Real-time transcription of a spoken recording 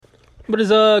But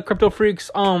as crypto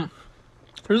freaks,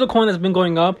 there's a coin that's been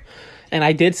going up, and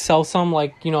I did sell some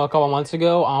like a couple months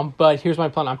ago. But here's my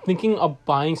plan. I'm thinking of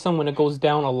buying some when it goes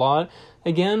down a lot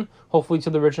again, hopefully to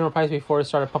the original price before it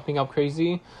started pumping up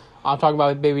crazy. I'm talking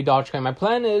about Baby Dogecoin. My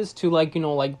plan is to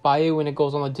buy it when it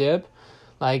goes on the dip,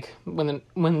 like when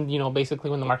basically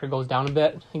when the market goes down a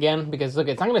bit again, because look,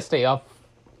 it's not gonna stay up.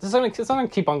 It's not gonna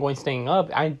keep on staying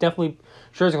up. I definitely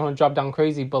sure it's gonna drop down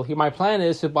crazy. But my plan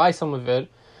is to buy some of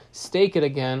it, stake it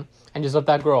again, and just let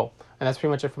that grow. And that's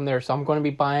pretty much it from there. So I'm going to be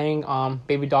buying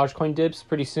Baby Dogecoin dips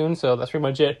pretty soon. So that's pretty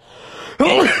much it.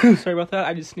 Sorry about that.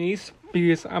 I just sneezed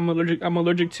because I'm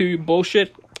allergic to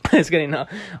bullshit. It's getting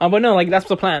but no, that's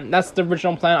the plan. That's the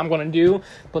original plan I'm going to do.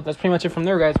 But that's pretty much it from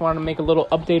there, guys. Wanted to make a little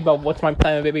update about what's my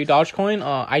plan with Baby Dogecoin.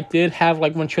 I did have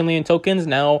 1 trillion tokens.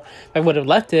 Now, if I would have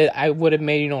left it, I would have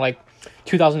made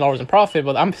 $2,000 in profit.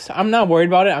 But I'm not worried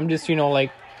about it. I'm just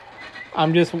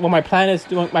what my plan is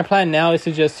doing. My plan now is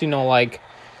to just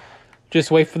just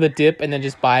wait for the dip and then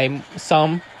just buy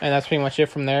some, and that's pretty much it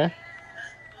from there.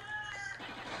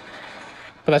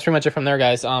 But that's pretty much it from there,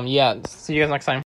 guys. Yeah, see you guys next time.